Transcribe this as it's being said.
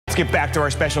get back to our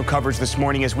special coverage this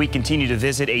morning as we continue to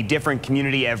visit a different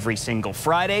community every single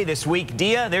Friday. This week,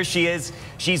 Dia, there she is.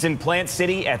 She's in Plant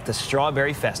City at the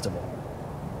Strawberry Festival.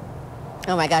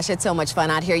 Oh my gosh, it's so much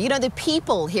fun out here. You know, the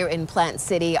people here in Plant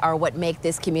City are what make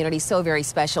this community so very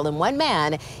special. And one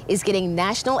man is getting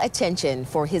national attention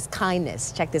for his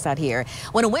kindness. Check this out here.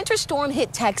 When a winter storm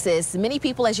hit Texas, many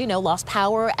people, as you know, lost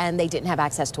power and they didn't have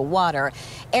access to water.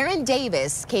 Aaron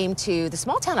Davis came to the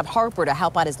small town of Harper to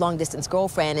help out his long distance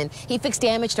girlfriend, and he fixed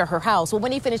damage to her house. Well,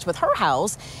 when he finished with her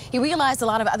house, he realized a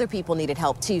lot of other people needed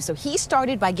help too. So he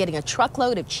started by getting a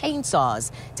truckload of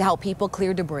chainsaws to help people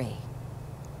clear debris.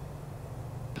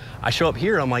 I show up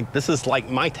here, I'm like, this is like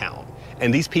my town.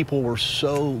 And these people were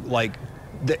so like,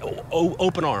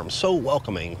 open arms, so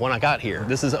welcoming when I got here.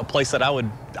 This is a place that I would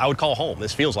call home.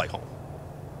 This feels like home.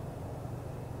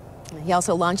 He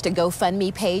also launched a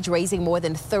GoFundMe page raising more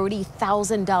than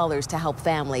 $30,000 to help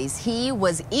families. He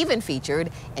was even featured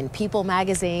in People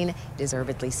magazine,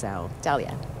 deservedly so.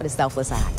 Talia, what a selfless act.